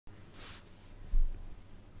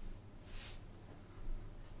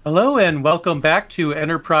Hello and welcome back to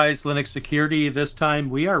Enterprise Linux Security. This time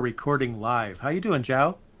we are recording live. How you doing,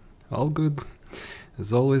 Joao? All good.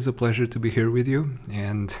 It's always a pleasure to be here with you.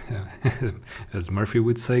 And as Murphy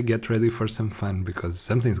would say, get ready for some fun because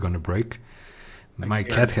something's gonna break. I My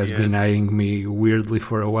cat has guarantee been it. eyeing me weirdly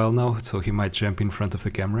for a while now, so he might jump in front of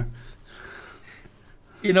the camera.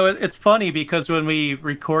 It's funny because when we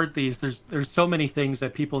record these, there's so many things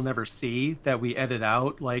that people never see that we edit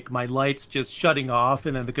out, like my lights just shutting off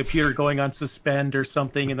and then the computer going on suspend or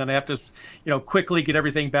something, and then I have to, quickly get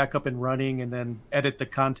everything back up and running and then edit the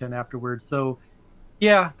content afterwards. So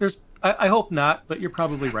yeah, I hope not, but you're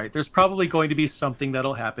probably right. There's probably going to be something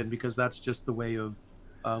that'll happen because that's just the way of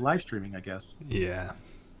live streaming, I guess. Yeah.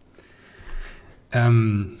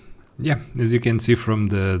 Um, yeah, as you can see from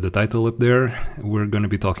the title up there, we're going to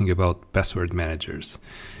be talking about password managers.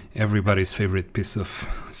 Everybody's favorite piece of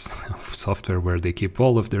software where they keep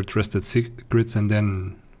all of their trusted secrets and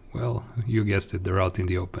then, well, you guessed it, they're out in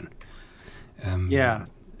the open. Yeah,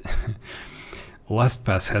 Um,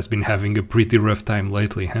 Lastpass has been having a pretty rough time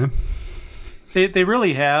lately, huh? they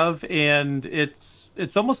really have, and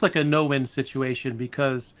it's almost like a no-win situation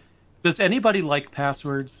because does anybody like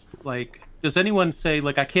passwords? Like, does anyone say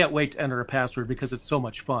like I can't wait to enter a password because it's so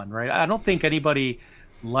much fun, right? I don't think anybody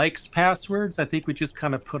likes passwords. I think we just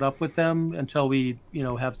kind of put up with them until we,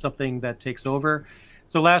 have something that takes over.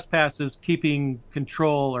 So LastPass is keeping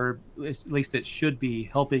control, or at least it should be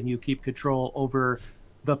helping you keep control over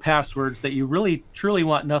the passwords that you really truly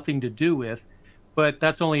want nothing to do with. But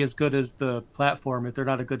that's only as good as the platform. If they're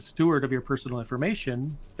not a good steward of your personal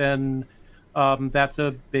information, then that's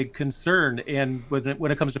a big concern. And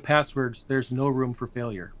when it comes to passwords, there's no room for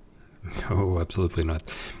failure. Oh, absolutely not.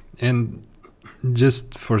 And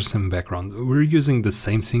just for some background, we're using the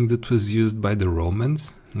same thing that was used by the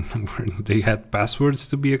Romans, where they had passwords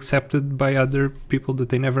to be accepted by other people that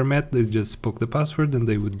they never met. They just spoke the password and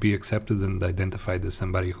they would be accepted and identified as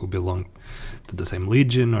somebody who belonged to the same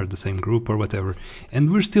legion or the same group or whatever.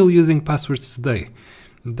 And we're still using passwords today.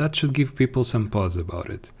 That should give people some pause about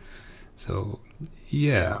it. So,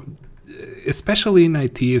 yeah, Yeah. especially in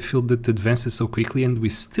IT, I feel that advances so quickly and we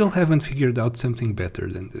still haven't figured out something better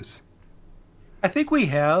than this. I think we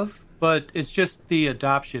have, but it's just the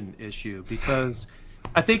adoption issue because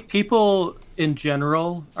I think people in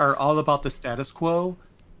general are all about the status quo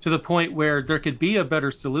to the point where there could be a better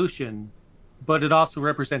solution, but it also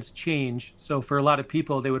represents change. So for a lot of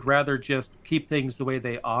people, they would rather just keep things the way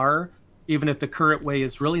they are, even if the current way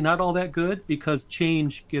is really not all that good, because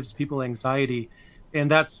change gives people anxiety. And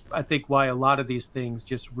that's, I think, why a lot of these things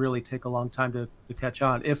just really take a long time to catch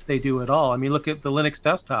on, if they do at all. I mean, look at the Linux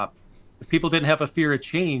desktop. If people didn't have a fear of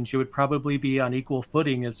change, it would probably be on equal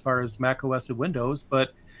footing as far as Mac OS and Windows.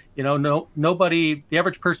 But nobody, the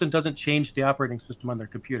average person doesn't change the operating system on their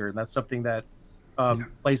computer, and that's something that Yeah.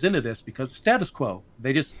 plays into this because status quo.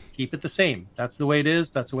 They just keep it the same. That's the way it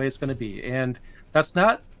is. That's the way it's going to be, and that's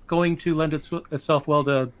not going to lend itself well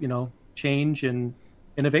to change and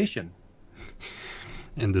innovation.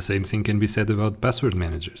 And the same thing can be said about password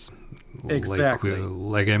managers. Exactly.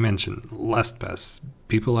 Like I mentioned, LastPass.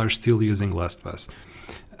 People are still using LastPass.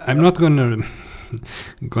 I'm not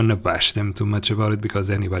gonna bash them too much about it because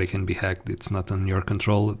anybody can be hacked. It's not on your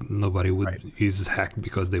control. Nobody Right. would is hacked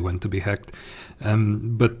because they want to be hacked.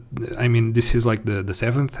 But I mean, this is like the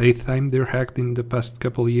seventh, eighth time they're hacked in the past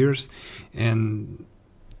couple of years, and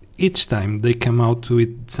each time they come out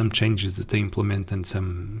with some changes that they implement and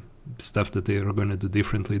some stuff that they are going to do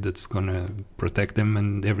differently that's going to protect them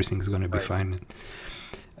and everything's going to be Right. fine.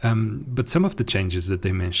 But some of the changes that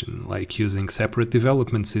they mention, like using separate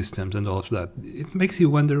development systems and all of that, it makes you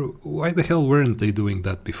wonder why the hell weren't they doing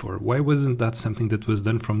that before? Why wasn't that something that was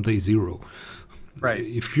done from day zero? Right.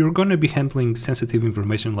 If you're going to be handling sensitive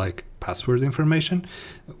information like password information,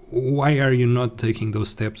 why are you not taking those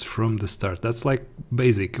steps from the start? That's like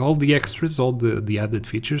basic. All the extras, all the added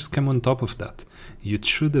features come on top of that. You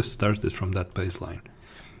should have started from that baseline.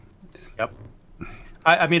 Yep.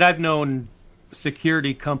 I mean, I've known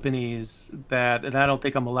security companies that, and I don't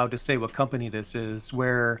think I'm allowed to say what company this is,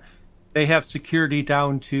 where they have security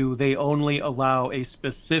down to they only allow a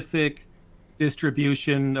specific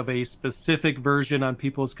distribution of a specific version on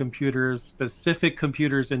people's computers, specific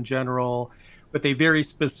computers in general, with a very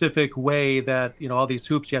specific way that, all these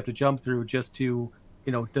hoops you have to jump through just to,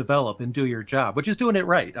 develop and do your job, which is doing it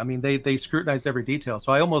right. I mean, they scrutinize every detail.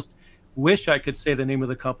 So I almost wish I could say the name of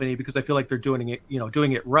the company because I feel like they're doing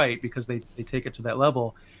it right because they take it to that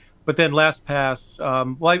level. But then LastPass,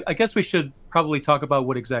 well, I guess we should probably talk about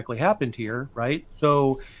what exactly happened here, right?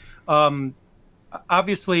 So, um,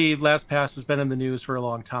 obviously LastPass has been in the news for a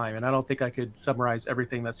long time, and I don't think I could summarize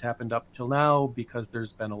everything that's happened up till now because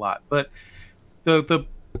there's been a lot. But the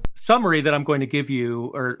summary that I'm going to give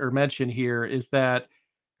you or mention here is that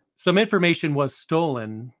some information was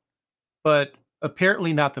stolen, but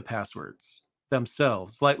apparently not the passwords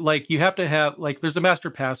themselves. Like you have to have like there's a master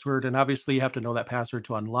password, and obviously you have to know that password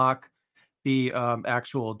to unlock the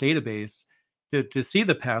actual database to see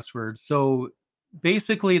the password. So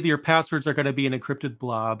basically, your passwords are going to be an encrypted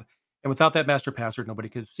blob, and without that master password, nobody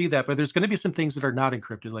can see that. But there's going to be some things that are not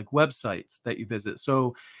encrypted, like websites that you visit.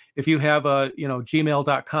 So if you have a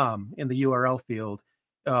gmail.com in the URL field,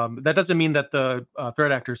 that doesn't mean that the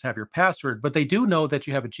threat actors have your password, but they do know that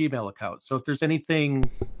you have a Gmail account. So if there's anything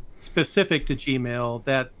specific to Gmail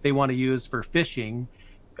that they want to use for phishing,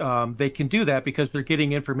 they can do that because they're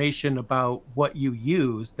getting information about what you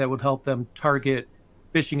use that would help them target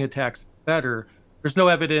phishing attacks better. There's no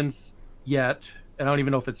evidence yet, and I don't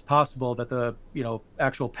even know if it's possible that the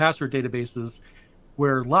actual password databases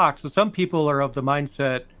were locked. So some people are of the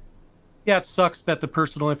mindset, yeah, it sucks that the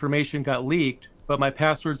personal information got leaked, but my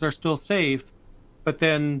passwords are still safe. But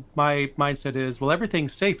then my mindset is, well,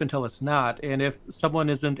 everything's safe until it's not. And if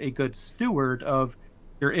someone isn't a good steward of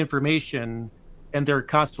their information and they're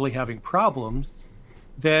constantly having problems,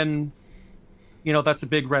 then, that's a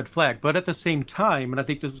big red flag. But at the same time, and I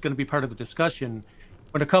think this is going to be part of the discussion,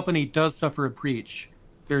 when a company does suffer a breach,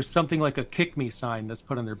 there's something like a kick me sign that's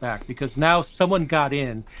put on their back because now someone got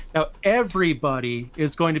in. Now everybody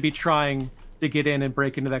is going to be trying to get in and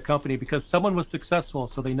break into that company because someone was successful.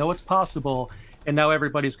 So they know it's possible. And now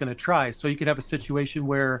everybody's going to try. So you could have a situation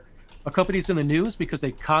where a company's in the news because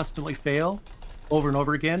they constantly fail over and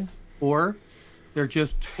over again, or they're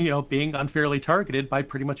just, being unfairly targeted by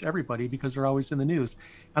pretty much everybody because they're always in the news.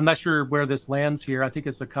 I'm not sure where this lands here. I think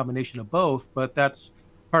it's a combination of both, but that's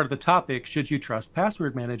part of the topic. Should you trust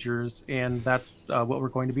password managers? And that's what we're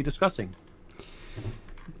going to be discussing.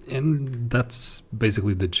 And that's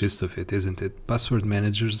basically the gist of it, isn't it? Password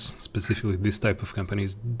managers, specifically this type of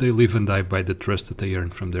companies, they live and die by the trust that they earn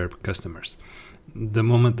from their customers. The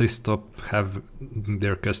moment they stop have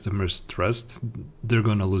their customers' trust, they're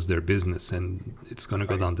going to lose their business and it's going to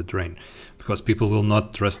go down the drain because people will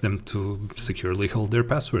not trust them to securely hold their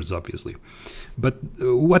passwords, obviously. But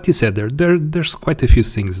what you said there's quite a few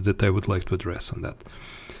things that I would like to address on that.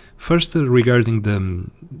 First, regarding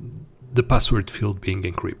the password field being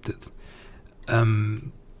encrypted.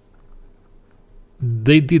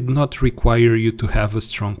 They did not require you to have a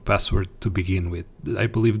strong password to begin with. I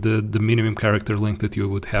believe the minimum character length that you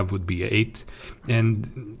would have would be 8.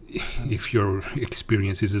 And if your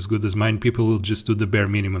experience is as good as mine, people will just do the bare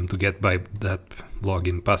minimum to get by that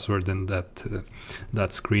login password and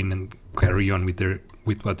that screen and carry on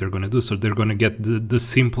with what they're going to do. So they're going to get the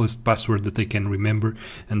simplest password that they can remember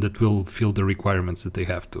and that will fill the requirements that they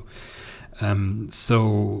have to.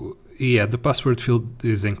 So yeah, the password field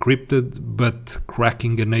is encrypted, but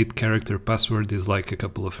cracking an 8-character password is like a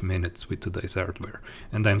couple of minutes with today's hardware.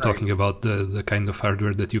 And I'm talking about the kind of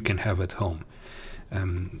hardware that you can have at home.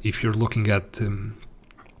 If you're looking at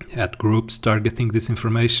groups targeting this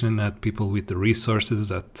information, at people with the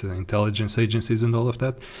resources, at intelligence agencies and all of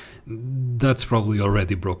that, that's probably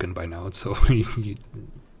already broken by now. So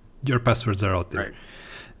your passwords are out there.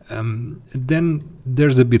 Then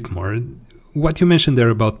there's a bit more. What you mentioned there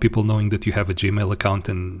about people knowing that you have a Gmail account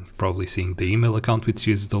and probably seeing the email account, which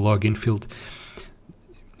is the login field.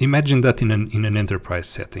 Imagine that in an enterprise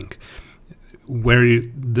setting where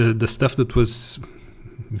the stuff that was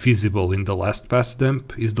visible in the Lastpass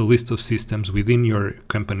dump is the list of systems within your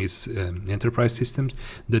company's enterprise systems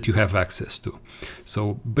that you have access to.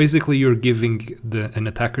 So basically you're giving an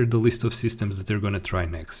attacker the list of systems that they're going to try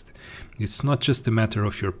next. It's not just a matter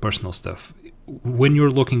of your personal stuff. When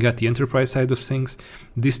you're looking at the enterprise side of things,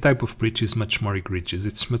 this type of breach is much more egregious.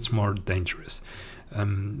 It's much more dangerous.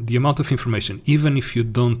 The amount of information, even if you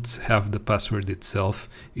don't have the password itself,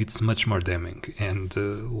 it's much more damning. And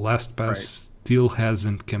LastPass still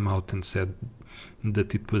hasn't come out and said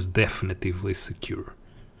that it was definitively secure.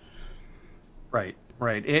 Right.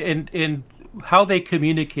 And how they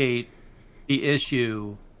communicate the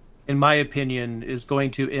issue, in my opinion, is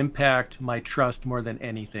going to impact my trust more than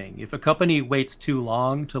anything. If a company waits too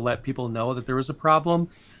long to let people know that there was a problem,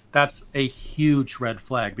 that's a huge red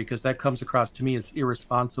flag because that comes across to me as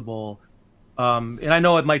irresponsible. And I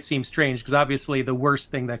know it might seem strange because obviously the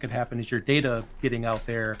worst thing that could happen is your data getting out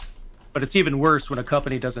there. But it's even worse when a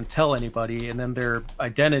company doesn't tell anybody and then their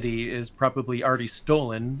identity is probably already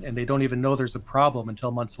stolen and they don't even know there's a problem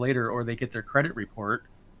until months later, or they get their credit report.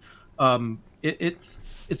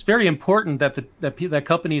 It's very important that that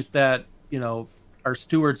companies that are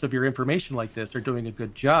stewards of your information like this are doing a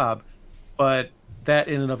good job, but that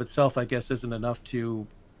in and of itself, I guess, isn't enough to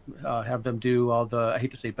have them do all the, I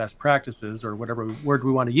hate to say best practices or whatever word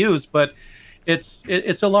we want to use, but it's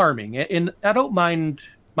alarming. And I don't mind.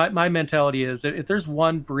 My mentality is if there's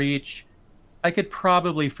one breach, I could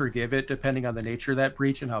probably forgive it depending on the nature of that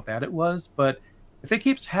breach and how bad it was. But if it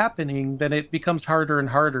keeps happening, then it becomes harder and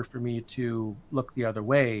harder for me to look the other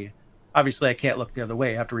way. Obviously, I can't look the other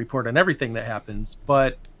way. I have to report on everything that happens.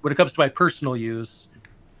 But when it comes to my personal use,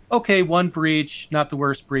 okay, one breach, not the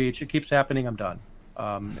worst breach. It keeps happening, I'm done.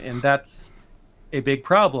 And that's a big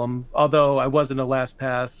problem. Although I wasn't a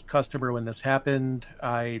LastPass customer when this happened,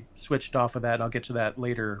 I switched off of that. And I'll get to that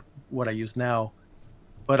later, what I use now.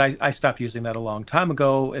 But I stopped using that a long time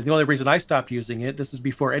ago. And the only reason I stopped using it, this is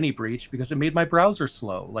before any breach, because it made my browser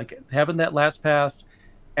slow. Like having that LastPass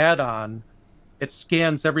add-on, it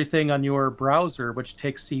scans everything on your browser, which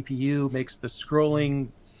takes CPU, makes the scrolling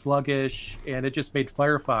sluggish, and it just made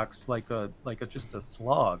Firefox just a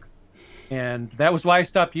slog. And that was why I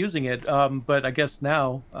stopped using it. But I guess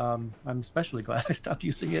now I'm especially glad I stopped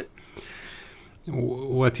using it.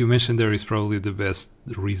 What you mentioned there is probably the best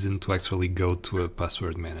reason to actually go to a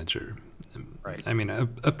password manager. Right. I mean,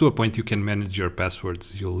 up to a point, you can manage your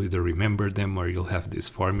passwords. You'll either remember them or you'll have this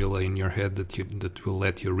formula in your head that will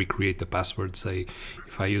let you recreate the password. Say,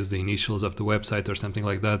 if I use the initials of the website or something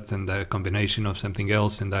like that, and a combination of something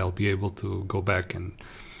else, and I'll be able to go back. And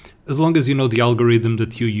as long as you know the algorithm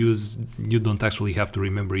that you use, you don't actually have to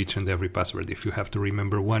remember each and every password. If you have to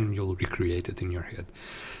remember one, you'll recreate it in your head.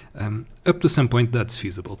 Up to some point, that's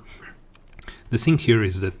feasible. The thing here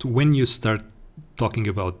is that when you start talking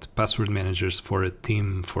about password managers for a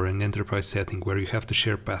team, for an enterprise setting where you have to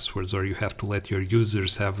share passwords or you have to let your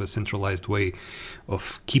users have a centralized way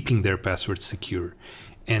of keeping their passwords secure,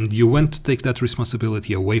 and you want to take that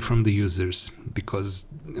responsibility away from the users because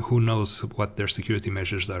who knows what their security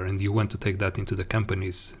measures are, and you want to take that into the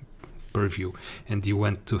company's purview, and you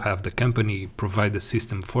want to have the company provide a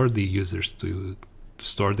system for the users to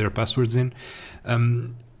store their passwords in,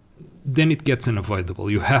 then it gets unavoidable.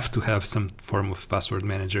 You have to have some form of password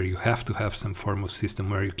manager. You have to have some form of system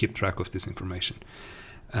where you keep track of this information.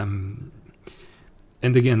 And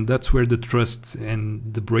again, that's where the trust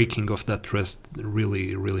and the breaking of that trust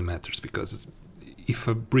really, really matters, because if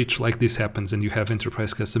a breach like this happens and you have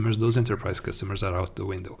enterprise customers, those enterprise customers are out the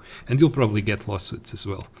window, and you'll probably get lawsuits as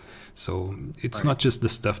well. So it's Right. not just the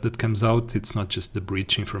stuff that comes out, it's not just the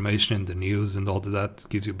breach information, the news and all that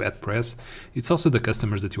gives you bad press. It's also the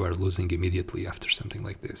customers that you are losing immediately after something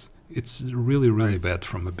like this. It's really, really bad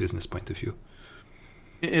from a business point of view.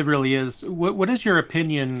 It really is. What is your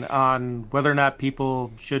opinion on whether or not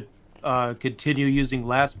people should continue using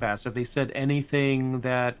LastPass? Have they said anything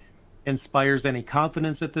that inspires any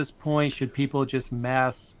confidence at this point? Should people just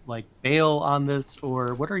mass bail on this,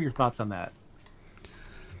 or what are your thoughts on that?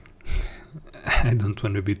 I don't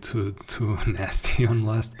want to be too nasty on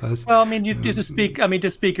LastPass. Well, I mean, you just speak. I mean,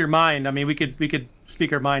 just speak your mind. I mean, we could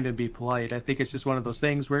speak our mind and be polite. I think it's just one of those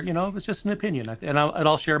things where it's just an opinion, and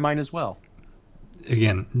I'll share mine as well.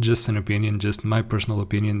 Again, just an opinion, just my personal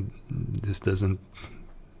opinion. This doesn't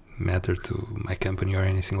matter to my company or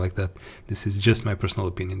anything like that. This is just my personal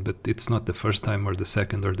opinion, but it's not the first time or the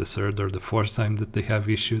second or the third or the fourth time that they have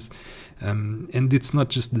issues. And it's not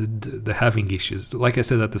just the having issues. Like I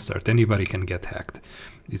said at the start, anybody can get hacked.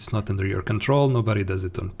 It's not under your control. Nobody does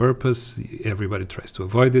it on purpose. Everybody tries to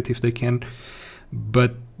avoid it if they can.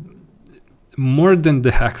 But more than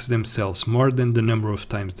the hacks themselves, more than the number of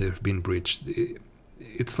times they've been breached,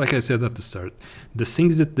 it's like I said at the start, the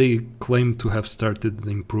things that they claim to have started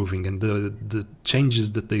improving and the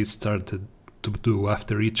changes that they started to do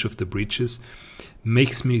after each of the breaches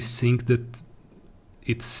makes me think that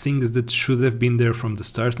it's things that should have been there from the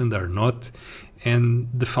start and are not, and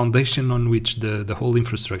the foundation on which the whole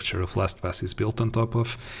infrastructure of LastPass is built on top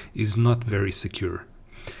of is not very secure.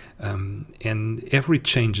 And every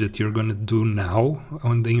change that you're going to do now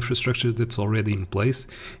on the infrastructure that's already in place,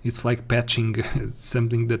 it's like patching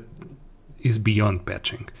something that is beyond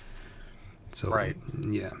patching. So, Right.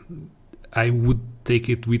 yeah, I would take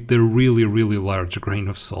it with a really, really large grain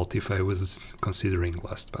of salt if I was considering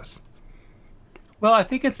LastPass. Well, I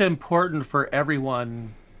think it's important for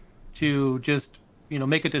everyone to just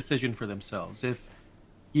make a decision for themselves. If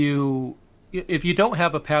you don't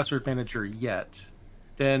have a password manager yet,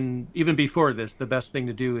 then even before this, the best thing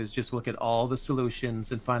to do is just look at all the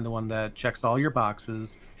solutions and find the one that checks all your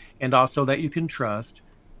boxes and also that you can trust.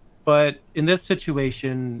 But in this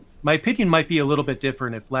situation, my opinion might be a little bit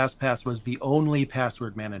different if LastPass was the only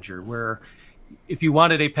password manager, where if you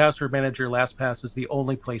wanted a password manager, LastPass is the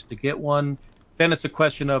only place to get one. then it's a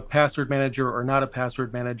question of password manager or not a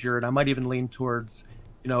password manager, and I might even lean towards,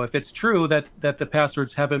 if it's true that the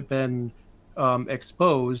passwords haven't been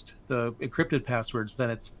exposed, the encrypted passwords, then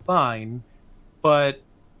it's fine. But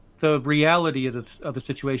the reality of the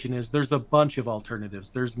situation is there's a bunch of alternatives.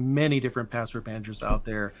 There's many different password managers out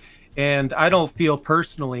there. And I don't feel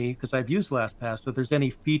personally, because I've used LastPass, that there's any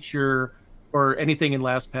feature or anything in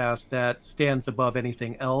LastPass that stands above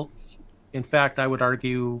anything else. In fact, I would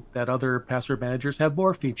argue that other password managers have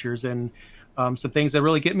more features and some things that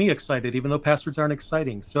really get me excited, even though passwords aren't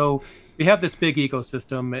exciting. So we have this big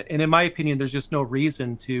ecosystem. And in my opinion, there's just no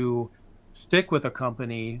reason to stick with a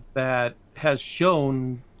company that has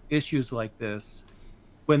shown issues like this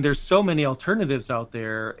when there's so many alternatives out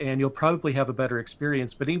there, and you'll probably have a better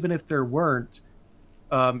experience. But even if there weren't,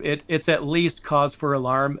 it's at least cause for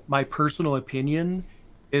alarm. My personal opinion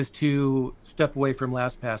is to step away from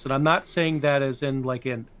LastPass, and I'm not saying that as in like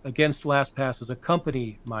in against LastPass as a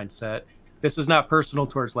company mindset. This is not personal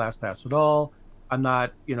towards LastPass at all. I'm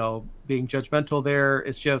not, being judgmental there.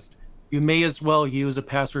 It's just you may as well use a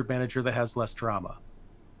password manager that has less drama.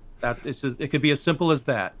 It could be as simple as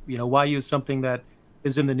that. Why use something that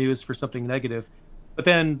is in the news for something negative? But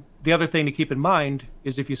then the other thing to keep in mind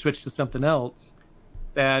is if you switch to something else,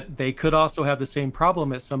 that they could also have the same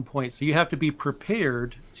problem at some point. So you have to be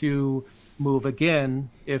prepared to move again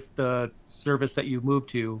if the service that you move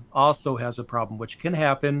to also has a problem, which can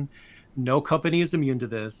happen. No company is immune to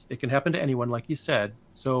this. It can happen to anyone, like you said.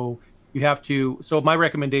 So my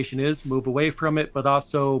recommendation is move away from it, but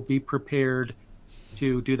also be prepared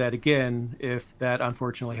to do that again if that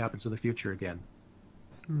unfortunately happens in the future again.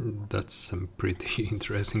 That's some pretty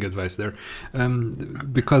interesting advice there,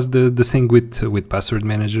 because the thing with password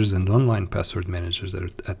managers and online password managers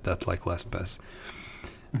at that like LastPass,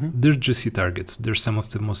 they're juicy targets. They're some of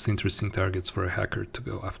the most interesting targets for a hacker to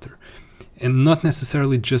go after, and not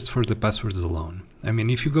necessarily just for the passwords alone. I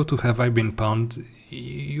mean, if you go to Have I Been Pwned,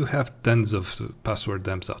 you have tons of password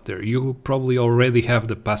dumps out there. You probably already have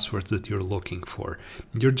the passwords that you're looking for.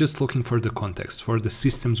 You're just looking for the context, for the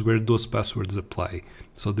systems where those passwords apply,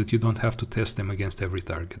 so that you don't have to test them against every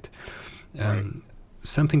target. Right.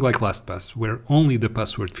 Something like LastPass, where only the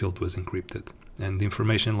password field was encrypted, and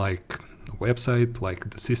information like a website,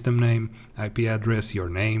 like the system name, IP address, your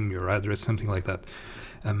name, your address, something like that.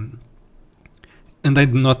 And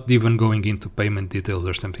I'm not even going into payment details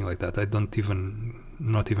or something like that.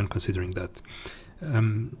 Not even considering that.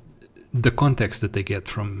 The context that they get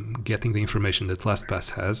from getting the information that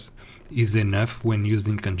LastPass has is enough when used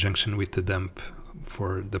in conjunction with the dump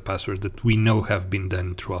for the passwords that we know have been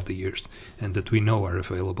done throughout the years and that we know are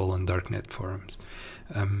available on darknet forums.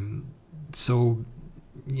 So,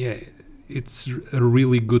 yeah, it's a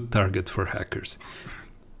really good target for hackers.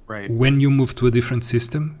 Right. When you move to a different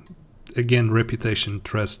system, again, reputation,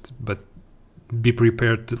 trust, but be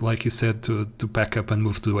prepared to, like you said, to pack up and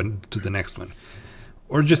move to the next one,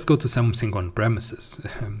 or just go to something on premises.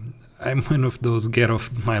 I'm one of those get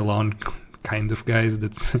off my lawn kind of guys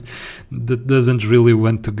that doesn't really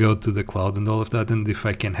want to go to the cloud and all of that. And if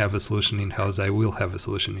I can have a solution in house, I will have a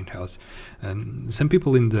solution in house. Some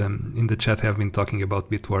people in the chat have been talking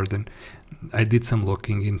about Bitwarden. I did some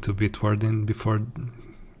looking into Bitwarden before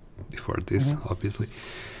this, obviously.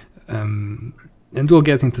 And we'll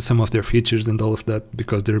get into some of their features and all of that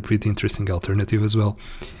because they're a pretty interesting alternative as well.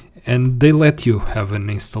 And they let you have an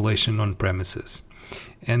installation on premises.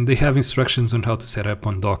 And they have instructions on how to set up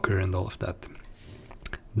on Docker and all of that.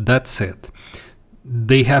 That said,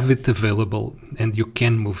 they have it available and you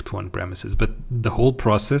can move to on premises. But the whole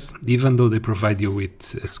process, even though they provide you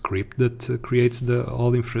with a script that creates the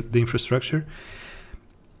infrastructure,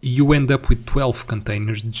 you end up with 12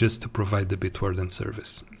 containers just to provide the Bitwarden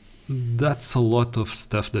service. That's a lot of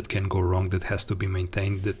stuff that can go wrong, that has to be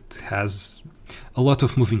maintained, that has a lot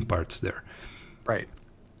of moving parts there. Right.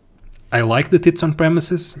 I like that it's on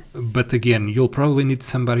premises, but again, you'll probably need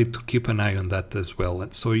somebody to keep an eye on that as well.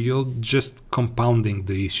 And so you're just compounding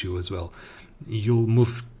the issue as well. You'll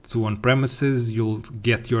move to on premises, you'll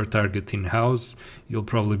get your target in house, you'll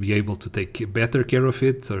probably be able to take better care of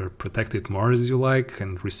it or protect it more as you like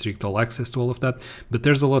and restrict all access to all of that. But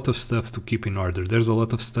there's a lot of stuff to keep in order. There's a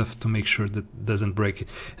lot of stuff to make sure that it doesn't break it.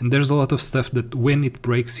 And there's a lot of stuff that when it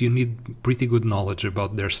breaks, you need pretty good knowledge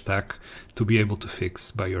about their stack to be able to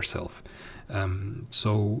fix by yourself.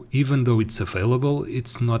 So even though it's available,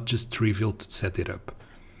 it's not just trivial to set it up.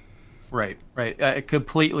 Right. I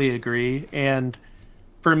completely agree. And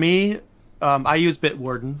for me, I use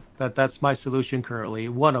Bitwarden. That's my solution currently.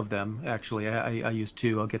 One of them, actually. I use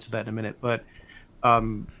two. I'll get to that in a minute. But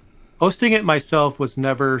Hosting it myself was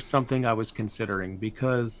never something I was considering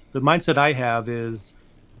because the mindset I have is,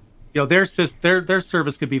 their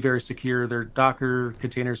service could be very secure. Their Docker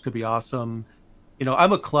containers could be awesome.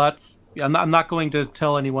 I'm a klutz. I'm not going to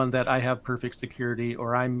tell anyone that I have perfect security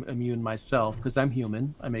or I'm immune myself because I'm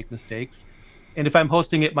human. I make mistakes. And if I'm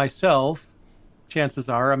hosting it myself, chances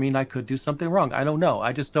are, I mean, I could do something wrong. I don't know.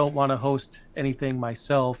 I just don't want to host anything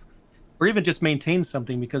myself or even just maintain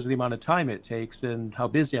something because of the amount of time it takes and how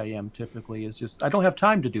busy I am typically is just, I don't have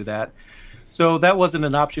time to do that. So that wasn't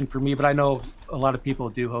an option for me, but I know a lot of people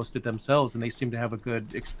do host it themselves and they seem to have a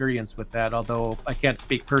good experience with that. Although I can't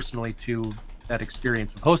speak personally to that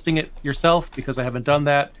experience of hosting it yourself because I haven't done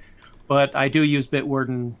that. But I do use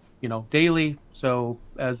Bitwarden, daily. So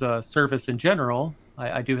as a service in general,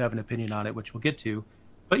 I do have an opinion on it, which we'll get to.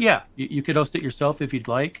 But yeah, you could host it yourself if you'd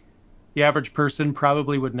like. The average person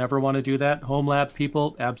probably would never want to do that. Home lab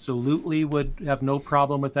people absolutely would have no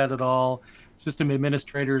problem with that at all. System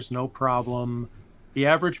administrators, no problem. The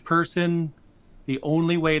average person, the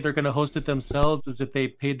only way they're going to host it themselves is if they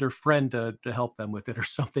paid their friend to help them with it or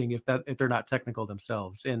something, if they're not technical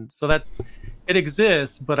themselves. And so it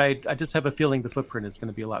exists, but I just have a feeling the footprint is going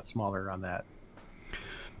to be a lot smaller on that.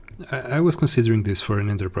 I was considering this for an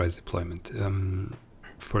enterprise deployment.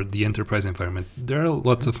 For the enterprise environment, there are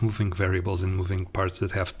lots of moving variables and moving parts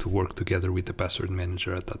that have to work together with the password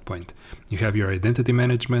manager at that point. You have your identity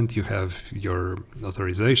management, you have your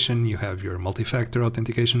authorization, you have your multi-factor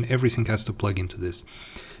authentication, everything has to plug into this.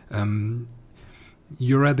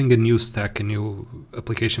 You're adding a new stack, a new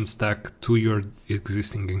application stack to your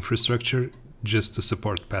existing infrastructure just to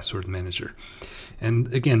support password manager.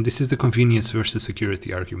 And again, this is the convenience versus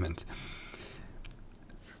security argument.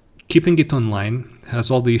 Keeping it online has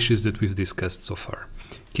all the issues that we've discussed so far.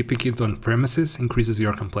 Keeping it on premises increases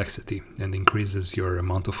your complexity and increases your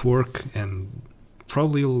amount of work, and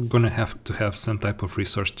probably you're going to have some type of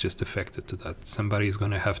resource just affected to that. Somebody is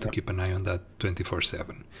going to have to keep an eye on that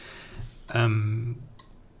 24/7.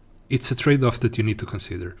 It's a trade-off that you need to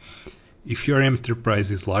consider. If your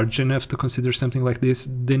enterprise is large enough to consider something like this,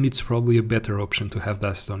 then it's probably a better option to have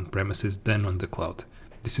that on premises than on the cloud.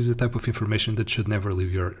 This is a type of information that should never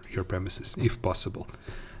leave your premises, if possible.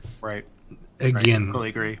 Right. Again, I totally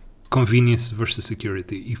agree. Convenience versus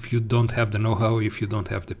security. If you don't have the know-how, if you don't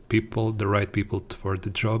have the people, the right people for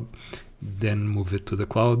the job, then move it to the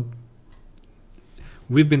cloud.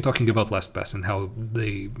 We've been talking about Lastpass and how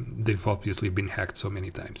they've obviously been hacked so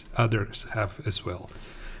many times. Others have as well.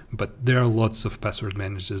 But there are lots of password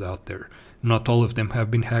managers out there. Not all of them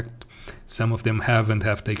have been hacked. Some of them have and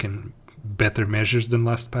have taken better measures than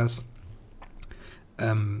LastPass.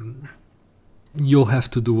 You'll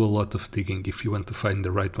have to do a lot of digging if you want to find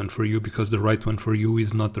the right one for you, because the right one for you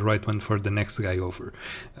is not the right one for the next guy over.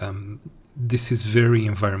 This is very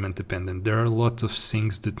environment dependent. There are a lot of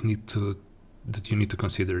things that you need to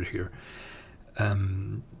consider here.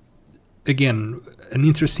 Again, an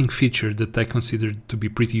interesting feature that I consider to be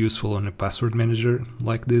pretty useful on a password manager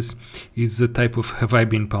like this is the type of have I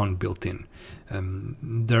been pwned built in.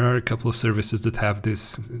 There are a couple of services that have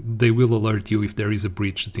this. They will alert you if there is a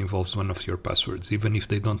breach that involves one of your passwords. Even if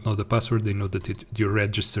they don't know the password, they know that you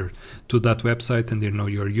register to that website and they know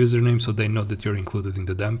your username, so they know that you're included in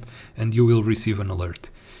the dump, and you will receive an alert.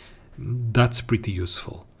 That's pretty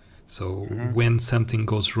useful. So when something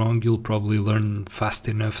goes wrong, you'll probably learn fast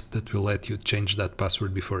enough that will let you change that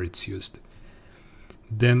password before it's used.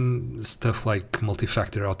 Then stuff like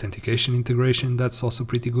multi-factor authentication integration, that's also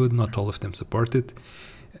pretty good. Not all of them support it.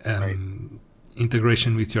 Right.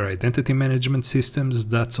 Integration with your identity management systems,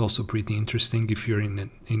 that's also pretty interesting if you're in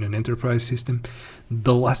an enterprise system.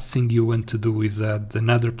 The last thing you want to do is add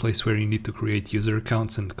another place where you need to create user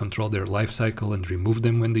accounts and control their lifecycle and remove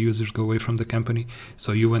them when the users go away from the company.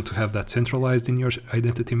 So you want to have that centralized in your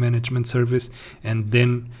identity management service, and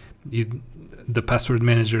then the password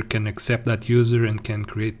manager can accept that user and can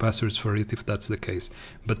create passwords for it if that's the case.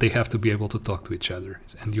 But they have to be able to talk to each other,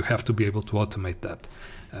 and you have to be able to automate that.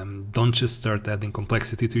 Don't just start adding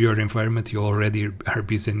complexity to your environment. You already are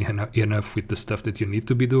busy enough with the stuff that you need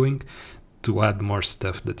to be doing to add more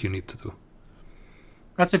stuff that you need to do.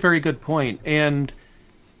 That's a very good point. And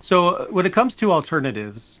so when it comes to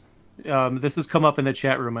alternatives, this has come up in the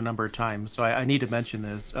chat room a number of times, so I need to mention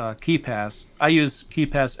this. KeyPass. I use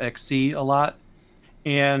KeyPass XC a lot.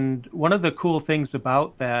 And one of the cool things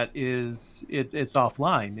about that is it's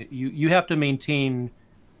offline. You have to maintain,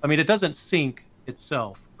 I mean, it doesn't sync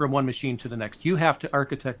itself from one machine to the next. You have to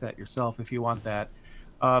architect that yourself if you want that.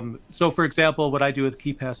 So for example, what I do with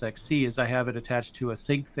KeyPass XC is I have it attached to a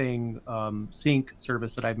sync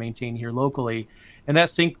service that I maintain here locally. And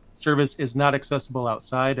that sync service is not accessible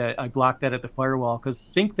outside. I block that at the firewall because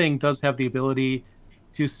SyncThing does have the ability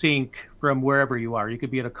to sync from wherever you are. You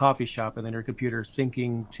could be at a coffee shop and then your computer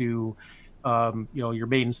syncing to your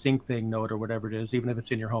main SyncThing node or whatever it is, even if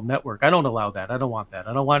it's in your home network. I don't allow that. I don't want that.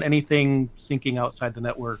 I don't want anything syncing outside the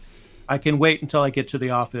network. I can wait until I get to the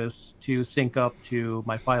office to sync up to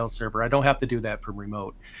my file server. I don't have to do that from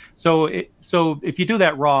remote. So if you do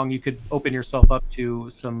that wrong, you could open yourself up to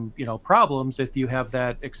some problems if you have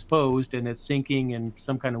that exposed and it's syncing and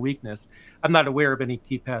some kind of weakness. I'm not aware of any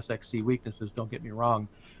KeyPass XC weaknesses. Don't get me wrong,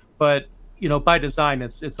 but by design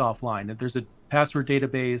it's offline. If there's a password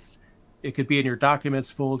database, it could be in your documents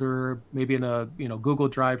folder, maybe in a Google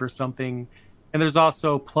Drive or something. And there's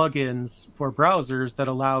also plugins for browsers that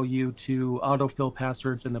allow you to autofill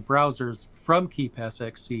passwords in the browsers from KeyPass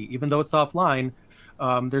XC, even though it's offline.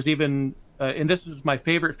 There's even, and this is my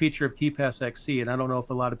favorite feature of KeyPass XC, and I don't know if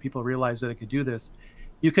a lot of people realize that it could do this.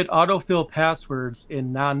 You could autofill passwords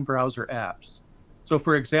in non-browser apps. So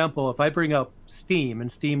for example, if I bring up Steam and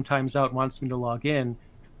Steam times out and wants me to log in,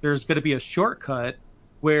 there's going to be a shortcut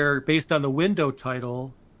where based on the window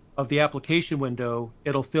title of the application window,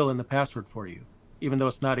 it'll fill in the password for you, even though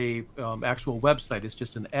it's not a actual website, it's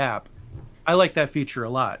just an app. I like that feature a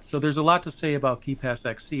lot. So there's a lot to say about KeyPass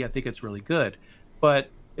XC. I think it's really good, but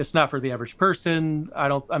it's not for the average person.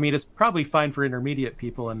 I mean, it's probably fine for intermediate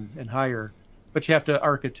people and higher, but you have to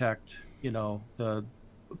architect, the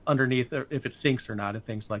underneath if it syncs or not and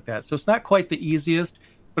things like that. So it's not quite the easiest,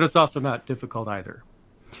 but it's also not difficult either.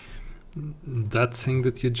 That thing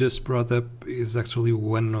that you just brought up is actually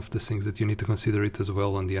one of the things that you need to consider it as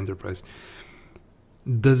well on the enterprise.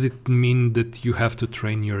 Does it mean that you have to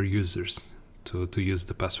train your users to use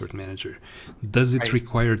the password manager? Does it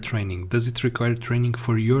require training? Does it require training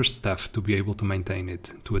for your staff to be able to maintain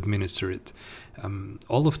it, to administer it?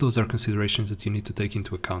 All of those are considerations that you need to take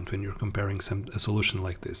into account when you're comparing a solution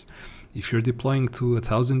like this. If you're deploying to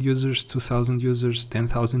 1,000 users, 2,000 users,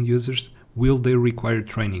 10,000 users, will they require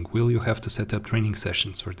training? Will you have to set up training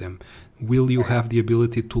sessions for them? Will you have the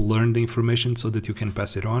ability to learn the information so that you can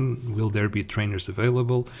pass it on? Will there be trainers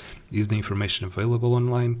available? Is the information available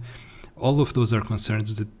online? All of those are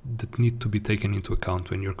concerns that need to be taken into account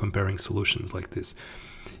when you're comparing solutions like this.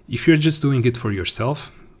 If you're just doing it for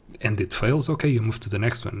yourself and it fails, okay, you move to the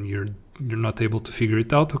next one. You're not able to figure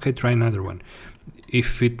it out, okay, try another one.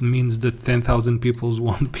 If it means that 10,000 people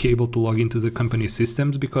won't be able to log into the company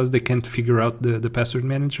systems because they can't figure out the password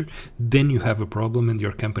manager, then you have a problem and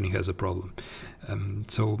your company has a problem.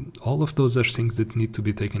 So all of those are things that need to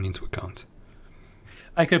be taken into account.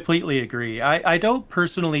 I completely agree. I don't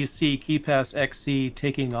personally see KeyPass XC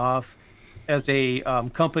taking off as a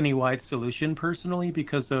company-wide solution personally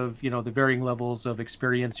because of the varying levels of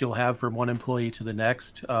experience you'll have from one employee to the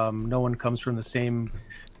next. No one comes from the same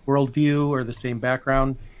worldview or the same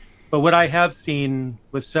background. But what I have seen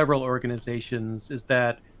with several organizations is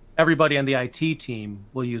that everybody on the IT team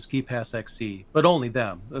will use KeyPass XC, but only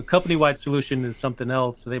them. A company-wide solution is something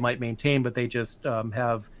else they might maintain, but they just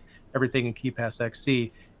have everything in KeyPass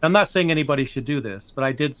XC. I'm not saying anybody should do this, but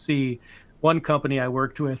I did see one company I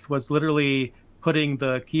worked with was literally putting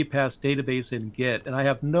the KeyPass database in Git, and I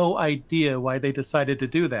have no idea why they decided to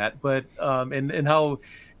do that, but and how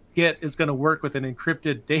Git is going to work with an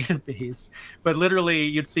encrypted database. But literally,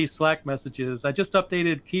 you'd see Slack messages. I just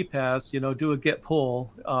updated KeyPass. Do a Git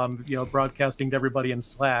pull. Broadcasting to everybody in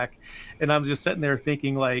Slack, and I'm just sitting there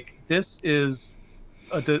thinking like, this is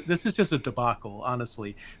just a debacle,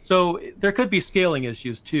 honestly. So there could be scaling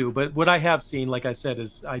issues too. But what I have seen, like I said,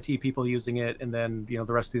 is IT people using it, and then the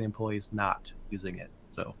rest of the employees not using it.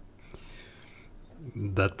 So.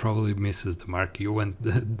 That probably misses the mark. You want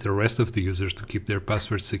the rest of the users to keep their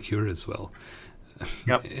passwords secure as well.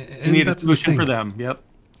 Yep. You need a solution for them. Yep.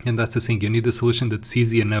 And that's the thing. You need a solution that's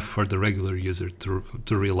easy enough for the regular user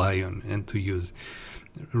to rely on and to use,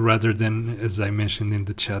 rather than, as I mentioned in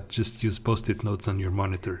the chat, just use post-it notes on your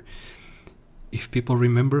monitor. If people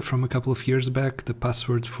remember from a couple of years back, the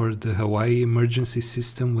password for the Hawaii emergency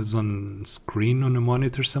system was on screen on a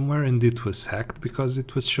monitor somewhere, and it was hacked because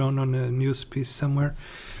it was shown on a news piece somewhere.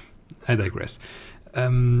 I digress.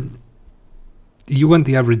 You want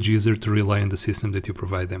the average user to rely on the system that you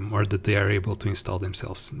provide them or that they are able to install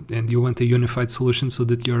themselves. And you want a unified solution so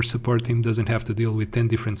that your support team doesn't have to deal with 10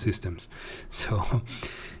 different systems. So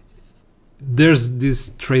there's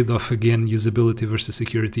this trade-off again, usability versus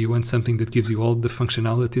security. You want something that gives you all the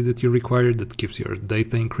functionality that you require, that keeps your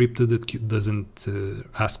data encrypted, that doesn't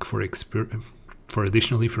ask for for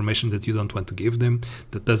additional information that you don't want to give them,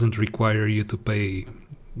 that doesn't require you to pay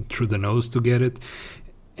through the nose to get it,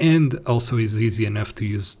 and also is easy enough to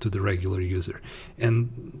use to the regular user. And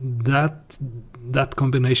that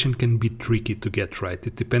combination can be tricky to get right.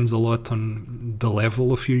 It depends a lot on the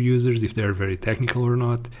level of your users, if they're very technical or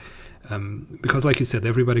not. Because like you said,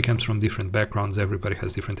 everybody comes from different backgrounds, everybody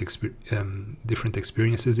has different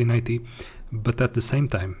experiences in IT, but at the same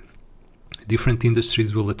time, different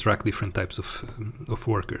industries will attract different types of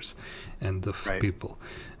workers and of people.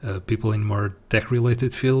 People in more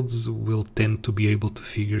tech-related fields will tend to be able to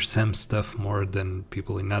figure some stuff more than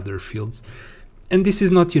people in other fields. And this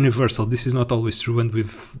is not universal. This is not always true. And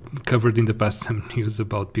we've covered in the past some news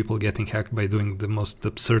about people getting hacked by doing the most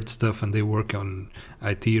absurd stuff, and they work on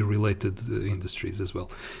IT-related industries as well.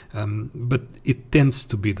 But it tends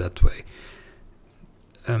to be that way.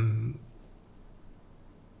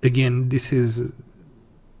 Again, this is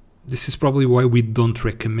probably why we don't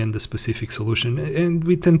recommend a specific solution, and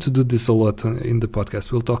we tend to do this a lot in the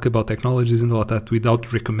podcast. We'll talk about technologies and all that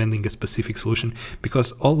without recommending a specific solution,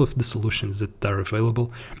 because all of the solutions that are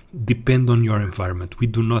available depend on your environment. We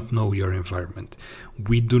do not know your environment.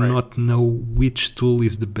 We do not know which tool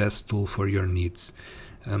is the best tool for your needs.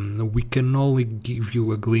 We can only give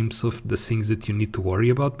you a glimpse of the things that you need to worry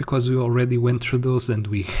about, because we already went through those, and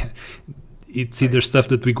it's either stuff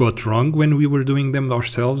that we got wrong when we were doing them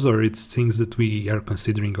ourselves, or it's things that we are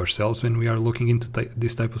considering ourselves when we are looking into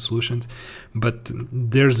this type of solutions. But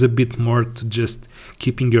there's a bit more to just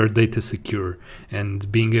keeping your data secure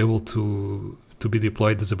and being able to be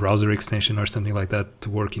deployed as a browser extension or something like that to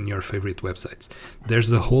work in your favorite websites.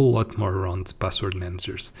 There's a whole lot more around password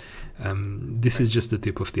managers. This is just the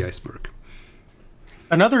tip of the iceberg.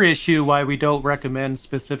 Another issue why we don't recommend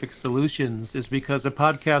specific solutions is because a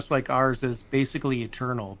podcast like ours is basically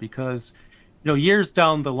eternal, because years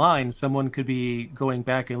down the line, someone could be going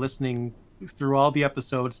back and listening through all the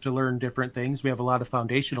episodes to learn different things. We have a lot of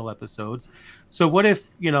foundational episodes. So what if,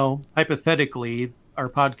 hypothetically, our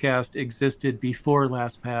podcast existed before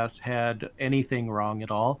Lastpass had anything wrong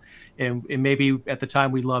at all? And maybe at the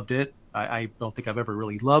time we loved it. I don't think I've ever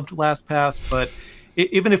really loved Lastpass, but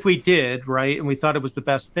even if we did, right, and we thought it was the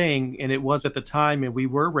best thing, and it was at the time, and we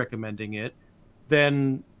were recommending it,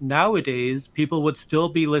 then nowadays people would still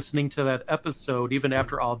be listening to that episode even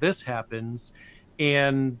after all this happens,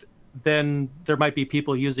 and then there might be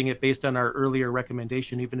people using it based on our earlier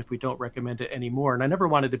recommendation, even if we don't recommend it anymore. And I never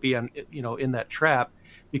wanted to be on, in that trap,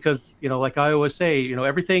 because, like I always say,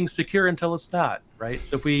 everything's secure until it's not, right?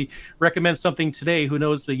 So if we recommend something today, who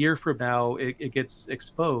knows, a year from now, it gets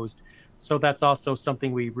exposed. So that's also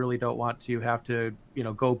something we really don't want to have to,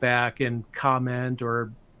 go back and comment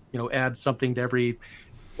or, add something to every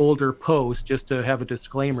older post just to have a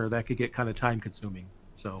disclaimer. That could get kind of time consuming.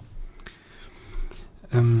 So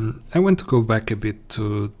I want to go back a bit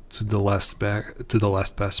to the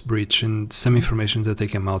Lastpass breach and some information that they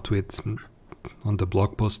came out with on the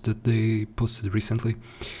blog post that they posted recently.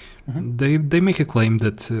 Mm-hmm. They make a claim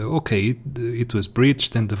that it was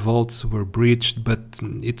breached and the vaults were breached, but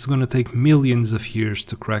it's going to take millions of years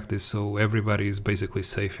to crack this, so everybody is basically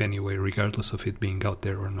safe anyway, regardless of it being out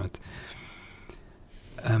there or not.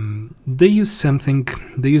 They use a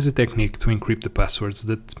technique to encrypt the passwords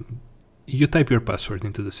that you type your password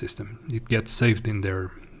into the system. It gets saved in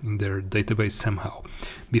their database somehow.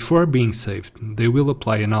 Before being saved, they will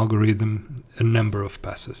apply an algorithm, a number of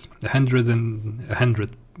passes, 100,000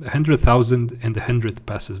 and 100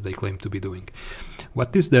 passes they claim to be doing.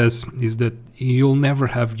 What this does is that you'll never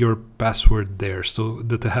have your password there, so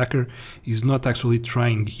that the hacker is not actually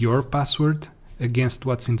trying your password against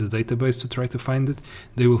what's in the database to try to find it.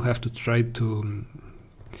 They will have to try to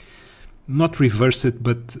not reverse it,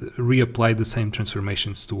 but reapply the same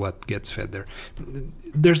transformations to what gets fed there.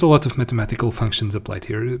 There's a lot of mathematical functions applied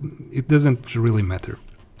here. It doesn't really matter.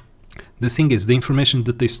 The thing is, the information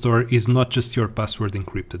that they store is not just your password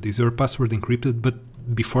encrypted. Is your password encrypted, but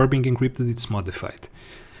before being encrypted, it's modified.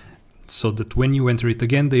 So that when you enter it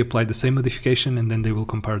again, they apply the same modification, and then they will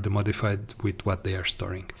compare the modified with what they are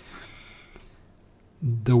storing.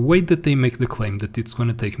 The way that they make the claim that it's going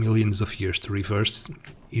to take millions of years to reverse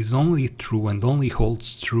is only true and only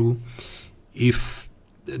holds true if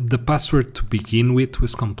the password to begin with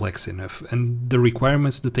was complex enough, and the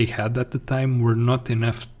requirements that they had at the time were not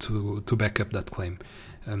enough to back up that claim.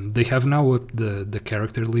 They have now upped the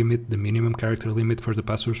character limit, the minimum character limit for the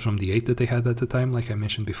passwords from the 8 that they had at the time, like I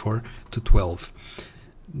mentioned before, to 12.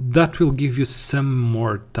 That will give you some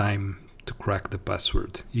more time to crack the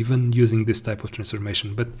password, even using this type of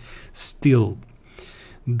transformation, but still,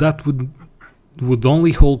 that would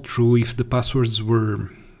only hold true if the passwords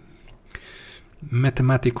were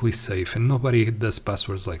mathematically safe, and nobody does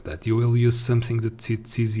passwords like that. You will use something that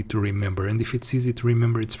it's easy to remember, and if it's easy to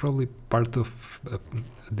remember, it's probably part of a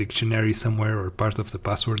dictionary somewhere, or part of the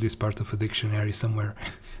password is part of a dictionary somewhere.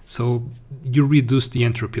 So you reduce the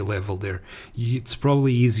entropy level there. It's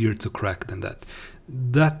probably easier to crack than that.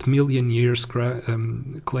 That million years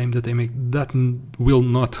claim that they make, that will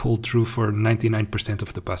not hold true for 99%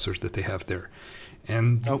 of the passwords that they have there.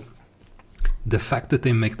 And Nope. the fact that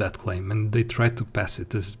they make that claim and they try to pass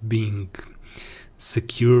it as being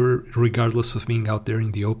secure regardless of being out there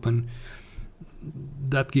in the open,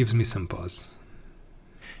 that gives me some pause.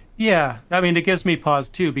 Yeah, I mean, it gives me pause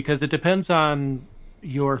too, because it depends on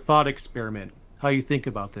your thought experiment, how you think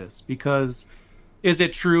about this. Because is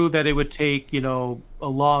it true that it would take, a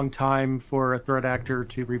long time for a threat actor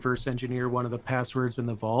to reverse engineer one of the passwords in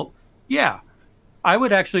the vault? Yeah, I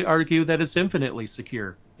would actually argue that it's infinitely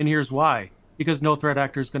secure. And here's why. Because no threat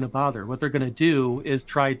actor is going to bother. What they're going to do is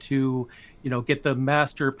try to, get the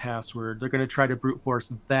master password. They're going to try to brute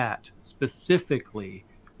force that specifically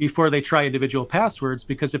before they try individual passwords.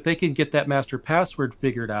 Because if they can get that master password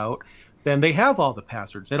figured out, then they have all the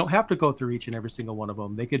passwords. They don't have to go through each and every single one of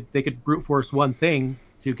them. They could brute force one thing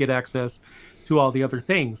to get access to all the other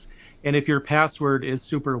things. And if your password is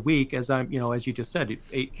super weak, as you just said,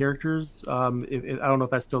 8 characters. I don't know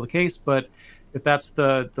if that's still the case, but if that's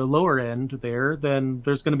the lower end there, then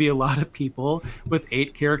there's going to be a lot of people with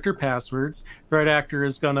 8 character passwords. Threat actor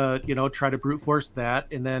is going to, try to brute force that,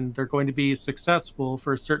 and then they're going to be successful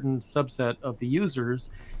for a certain subset of the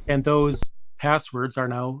users, and those passwords are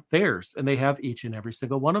now theirs, and they have each and every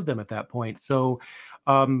single one of them at that point. So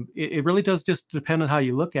it really does just depend on how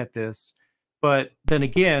you look at this. But then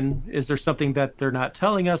again, is there something that they're not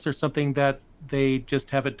telling us, or something that they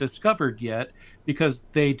just haven't discovered yet? Because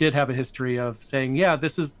they did have a history of saying, yeah,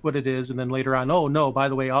 this is what it is. And then later on, oh, no, by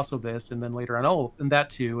the way, also this. And then later on, oh, and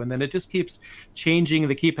that too. And then it just keeps changing.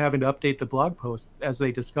 They keep having to update the blog post as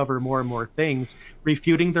they discover more and more things,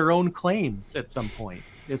 refuting their own claims at some point.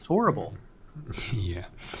 It's horrible. Yeah,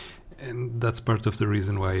 and that's part of the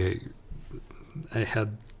reason why I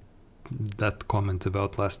had that comment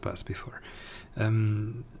about LastPass before.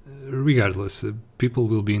 Regardless, people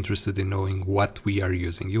will be interested in knowing what we are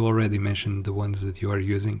using. You already mentioned the ones that you are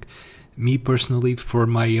using. Me personally, for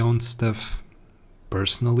my own stuff,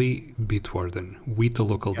 Bitwarden with a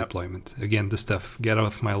local deployment. Again, the stuff, get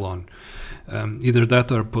off my lawn. Either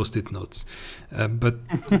that or post-it notes. But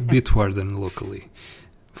Bitwarden locally.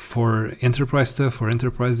 For enterprise stuff or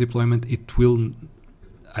enterprise deployment,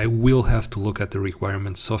 I will have to look at the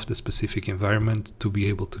requirements of the specific environment to be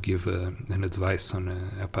able to give an advice on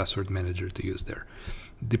a password manager to use there.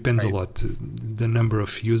 Depends Right. a lot. The number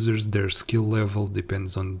of users, their skill level,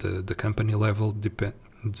 depends on the company level,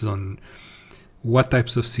 depends on what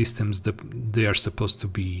types of systems they are supposed to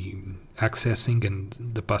be accessing and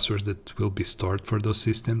the passwords that will be stored for those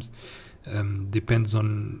systems. Depends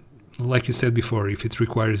on, like you said before, if it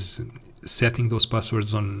requires setting those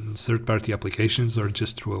passwords on third-party applications or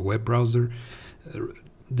just through a web browser.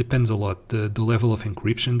 Depends a lot. The level of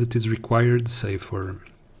encryption that is required, say for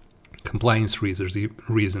compliance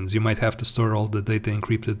reasons, you might have to store all the data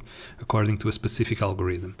encrypted according to a specific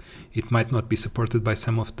algorithm. It might not be supported by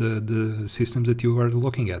some of the systems that you are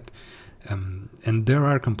looking at. And there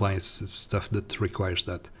are compliance stuff that requires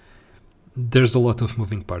that. There's a lot of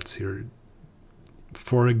moving parts here.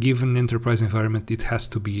 For a given enterprise environment, it has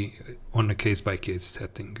to be on a case-by-case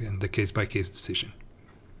setting and a case-by-case decision.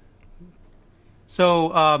 So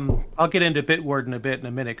I'll get into Bitwarden a bit in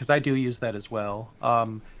a minute, because I do use that as well.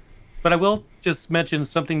 But I will just mention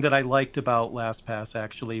something that I liked about LastPass,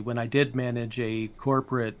 actually, when I did manage a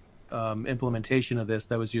corporate implementation of this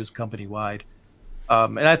that was used company-wide.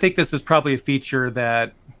 And I think this is probably a feature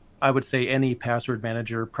that I would say any password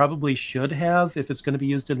manager probably should have if it's going to be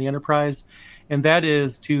used in the enterprise. And that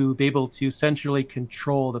is to be able to centrally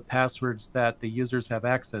control the passwords that the users have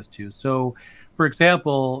access to. So, for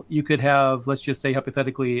example, you could have, let's just say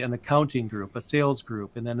hypothetically, an accounting group, a sales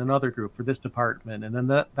group, and then another group for this department, and then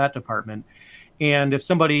that department. And if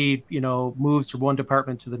somebody, moves from one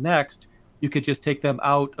department to the next, you could just take them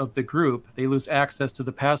out of the group. They lose access to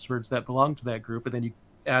the passwords that belong to that group, and then you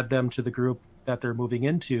add them to the group that they're moving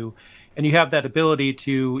into. And you have that ability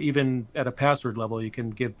to, even at a password level, you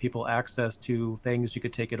can give people access to things. You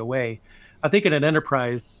could take it away. I think in an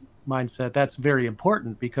enterprise mindset, that's very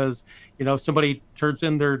important, because if somebody turns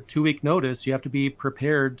in their 2-week notice, you have to be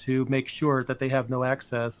prepared to make sure that they have no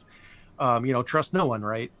access, trust no one,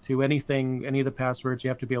 right, to anything, any of the passwords. You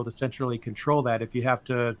have to be able to centrally control that. If you have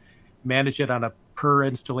to manage it on a per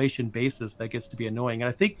installation basis, that gets to be annoying. And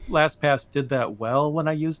I think LastPass did that well when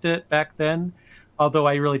I used it back then. although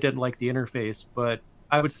I really didn't like the interface. But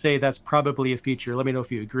I would say that's probably a feature. Let me know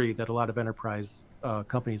if you agree that a lot of enterprise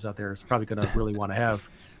companies out there is probably going to really want to have.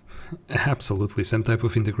 Absolutely. Some type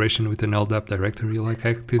of integration with an LDAP directory like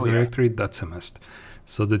Active Oh yeah. Directory, that's a must.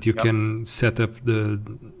 So that you Yep. can set up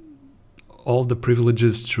all the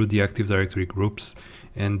privileges through the Active Directory groups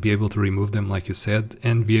and be able to remove them, like you said,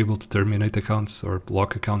 and be able to terminate accounts or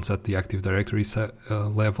block accounts at the Active Directory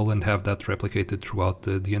level and have that replicated throughout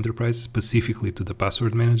the enterprise, specifically to the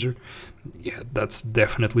password manager. Yeah, that's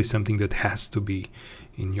definitely something that has to be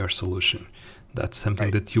in your solution. That's something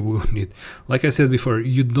Right. that you will need. Like I said before,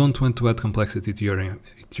 you don't want to add complexity to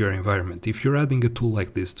your environment. If you're adding a tool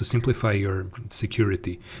like this to simplify your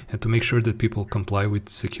security and to make sure that people comply with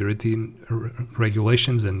security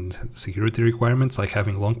regulations and security requirements, like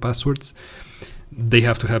having long passwords, they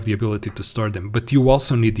have to have the ability to store them. But you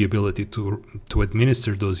also need the ability to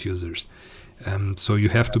administer those users. So you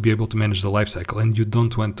have to be able to manage the lifecycle, and you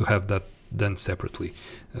don't want to have that done separately.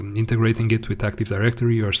 Integrating it with Active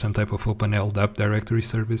Directory or some type of open LDAP directory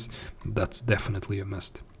service, that's definitely a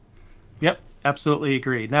must. Yep. Absolutely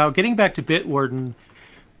agree. Now, getting back to Bitwarden,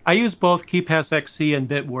 I use both KeePass XC and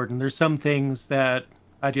Bitwarden. There's some things that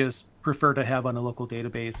I just prefer to have on a local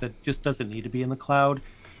database that just doesn't need to be in the cloud.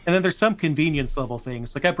 And then there's some convenience level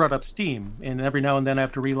things. Like I brought up Steam, and every now and then I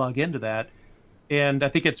have to relog into that. And I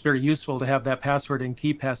think it's very useful to have that password in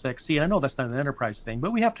KeePass XC. And I know that's not an enterprise thing,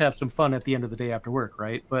 but we have to have some fun at the end of the day after work,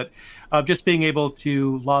 right? But just being able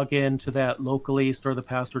to log into that locally, store the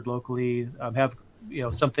password locally, have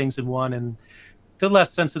some things in one, and the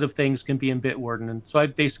less sensitive things can be in Bitwarden. And so I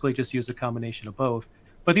basically just use a combination of both.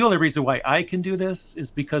 But the only reason why I can do this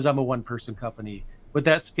is because I'm a one-person company. Would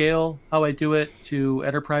that scale how I do it to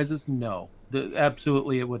enterprises? No,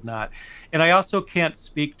 absolutely it would not. And I also can't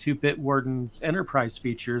speak to Bitwarden's enterprise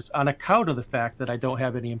features on account of the fact that I don't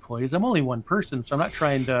have any employees. I'm only one person, so I'm not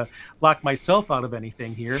trying to lock myself out of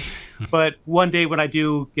anything here. But one day when I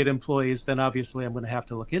do get employees, then obviously I'm going to have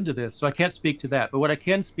to look into this. So I can't speak to that. But what I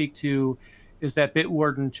can speak to is that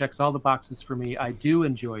Bitwarden checks all the boxes for me. I do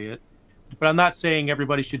enjoy it. But I'm not saying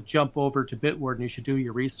everybody should jump over to Bitwarden. You should do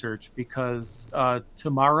your research because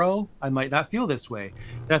tomorrow I might not feel this way.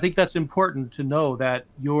 And I think that's important to know that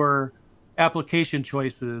your application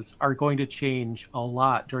choices are going to change a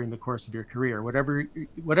lot during the course of your career.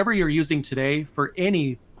 Whatever you're using today for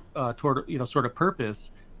any sort of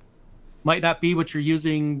purpose might not be what you're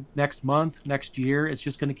using next month, next year. It's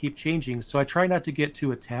just going to keep changing. So I try not to get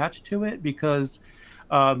too attached to it because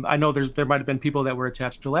I know there might have been people that were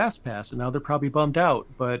attached to LastPass, and now they're probably bummed out.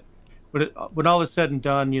 But when all is said and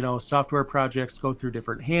done, software projects go through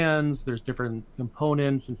different hands. There's different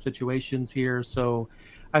components and situations here. So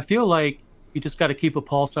I feel like you just got to keep a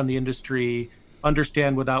pulse on the industry,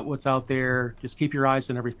 understand what's out there, just keep your eyes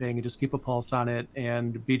on everything, and just keep a pulse on it,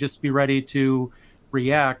 and be ready to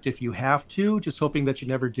react if you have to. Just hoping that you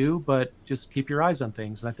never do, but just keep your eyes on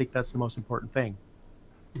things. And I think that's the most important thing.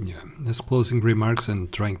 Yeah, as closing remarks and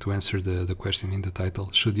trying to answer the question in the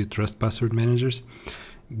title, should you trust password managers?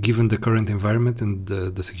 Given the current environment and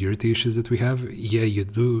the security issues that we have, yeah, you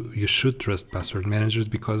do. You should trust password managers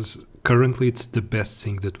because currently it's the best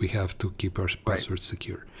thing that we have to keep our Right. passwords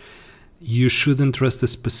secure. You shouldn't trust a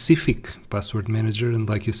specific password manager, and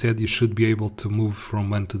like you said, you should be able to move from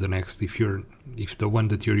one to the next if the one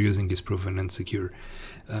that you're using is proven insecure.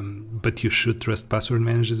 But you should trust password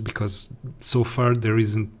managers because so far there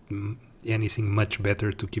isn't anything much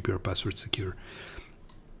better to keep your password secure.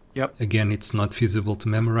 Yep. Again, it's not feasible to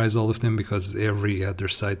memorize all of them because every other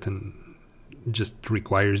site just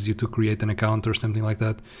requires you to create an account or something like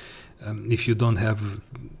that. If you don't have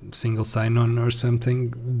single sign-on or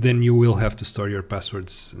something, then you will have to store your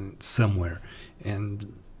passwords somewhere.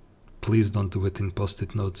 And please don't do it in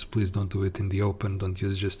post-it notes. Please don't do it in the open. Don't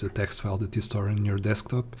use just a text file that you store on your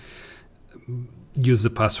desktop. Use a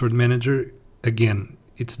password manager. Again,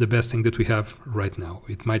 it's the best thing that we have right now.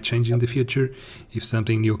 It might change in the future. If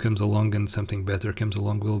something new comes along and something better comes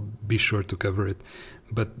along, we'll be sure to cover it.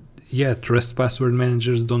 But yeah, trust password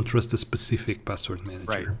managers. Don't trust a specific password manager.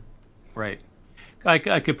 Right. Right.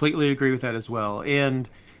 I completely agree with that as well. And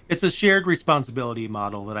it's a shared responsibility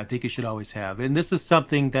model that I think you should always have. And this is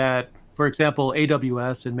something that, for example,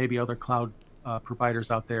 AWS and maybe other cloud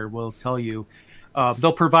providers out there will tell you.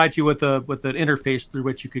 They'll provide you with an interface through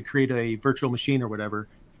which you could create a virtual machine or whatever.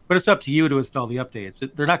 But it's up to you to install the updates.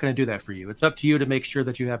 They're not going to do that for you. It's up to you to make sure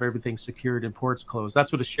that you have everything secured and ports closed.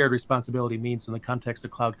 That's what a shared responsibility means in the context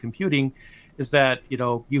of cloud computing, is that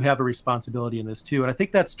you have a responsibility in this too. And I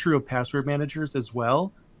think that's true of password managers as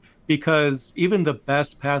well. because even the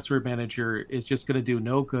best password manager is just going to do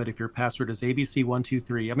no good if your password is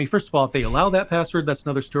ABC123. I mean, first of all, if they allow that password, that's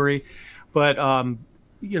another story. But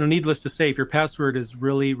needless to say, if your password is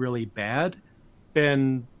really, really bad,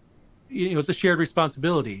 then it's a shared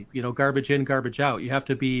responsibility. Garbage in, garbage out. You have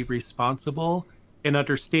to be responsible and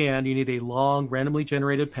understand you need a long, randomly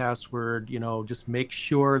generated password. Just make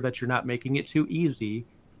sure that you're not making it too easy.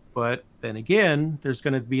 But then again, there's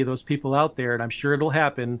going to be those people out there, and I'm sure it'll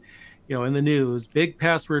happen, in the news, big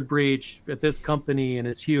password breach at this company, and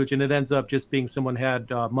it's huge, and it ends up just being someone had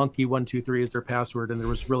monkey123 as their password, and there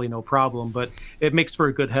was really no problem. But it makes for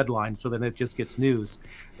a good headline, so then it just gets news.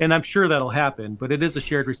 And I'm sure that'll happen, but it is a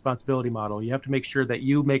shared responsibility model. You have to make sure that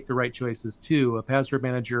you make the right choices too. A password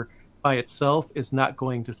manager by itself is not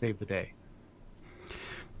going to save the day.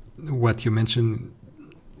 What you mentioned,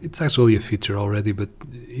 it's actually a feature already, but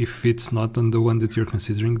if it's not on the one that you're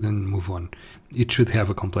considering, then move on. It should have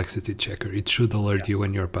a complexity checker. It should alert you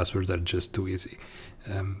when your passwords are just too easy.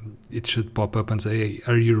 It should pop up and say, hey,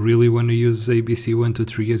 are you really want to use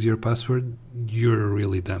ABC123 as your password? You're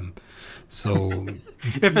really dumb. So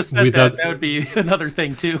if it said that would be another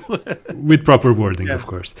thing too. With proper wording, of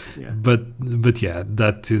course. Yeah. But yeah,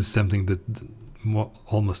 that is something that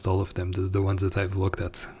almost all of them, the ones that I've looked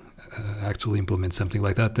at, actually implement something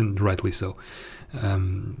like that, and rightly so.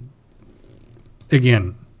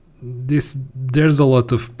 Again, there's a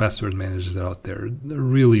lot of password managers out there,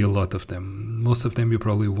 really a lot of them. Most of them you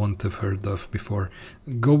probably won't have heard of before.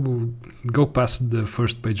 Go past the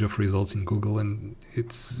first page of results in Google, and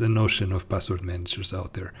it's an ocean of password managers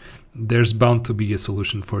out there. There's bound to be a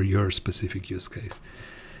solution for your specific use case,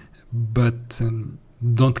 but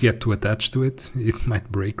don't get too attached to it. It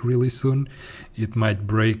might break really soon. It might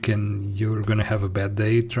break and you're going to have a bad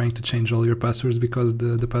day trying to change all your passwords because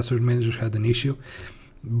the password manager had an issue.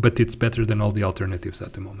 But it's better than all the alternatives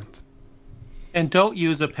at the moment. And don't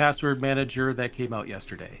use a password manager that came out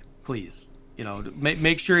yesterday, please.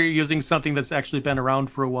 Make sure you're using something that's actually been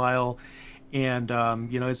around for a while, and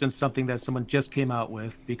isn't something that someone just came out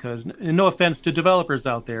with. Because, no offense to developers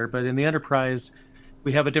out there, but in the enterprise,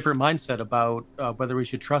 we have a different mindset about whether we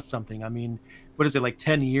should trust something. I mean, what is it, like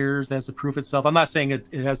 10 years that has to prove itself? I'm not saying it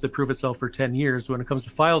has to prove itself for 10 years. When it comes to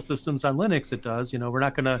file systems on Linux, it does. We're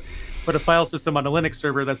not going to put a file system on a Linux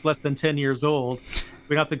server that's less than 10 years old.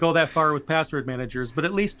 We don't have to go that far with password managers, but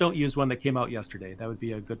at least don't use one that came out yesterday. That would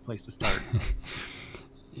be a good place to start.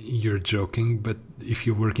 You're joking, but if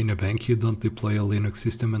you work in a bank, you don't deploy a Linux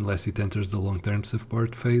system unless it enters the long-term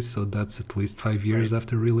support phase. So that's at least 5 years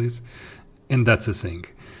after release. And that's a thing.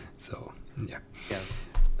 So, yeah.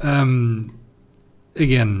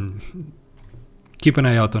 Again, keep an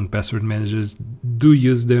eye out on password managers. Do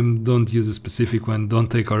use them. Don't use a specific one. Don't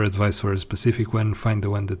take our advice for a specific one. Find the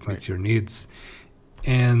one that meets your needs.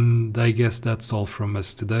 And I guess that's all from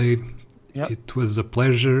us today. Yep. It was a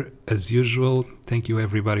pleasure, as usual. Thank you,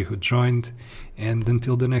 everybody who joined. And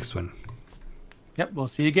until the next one. Yep, we'll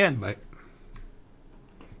see you again. Bye.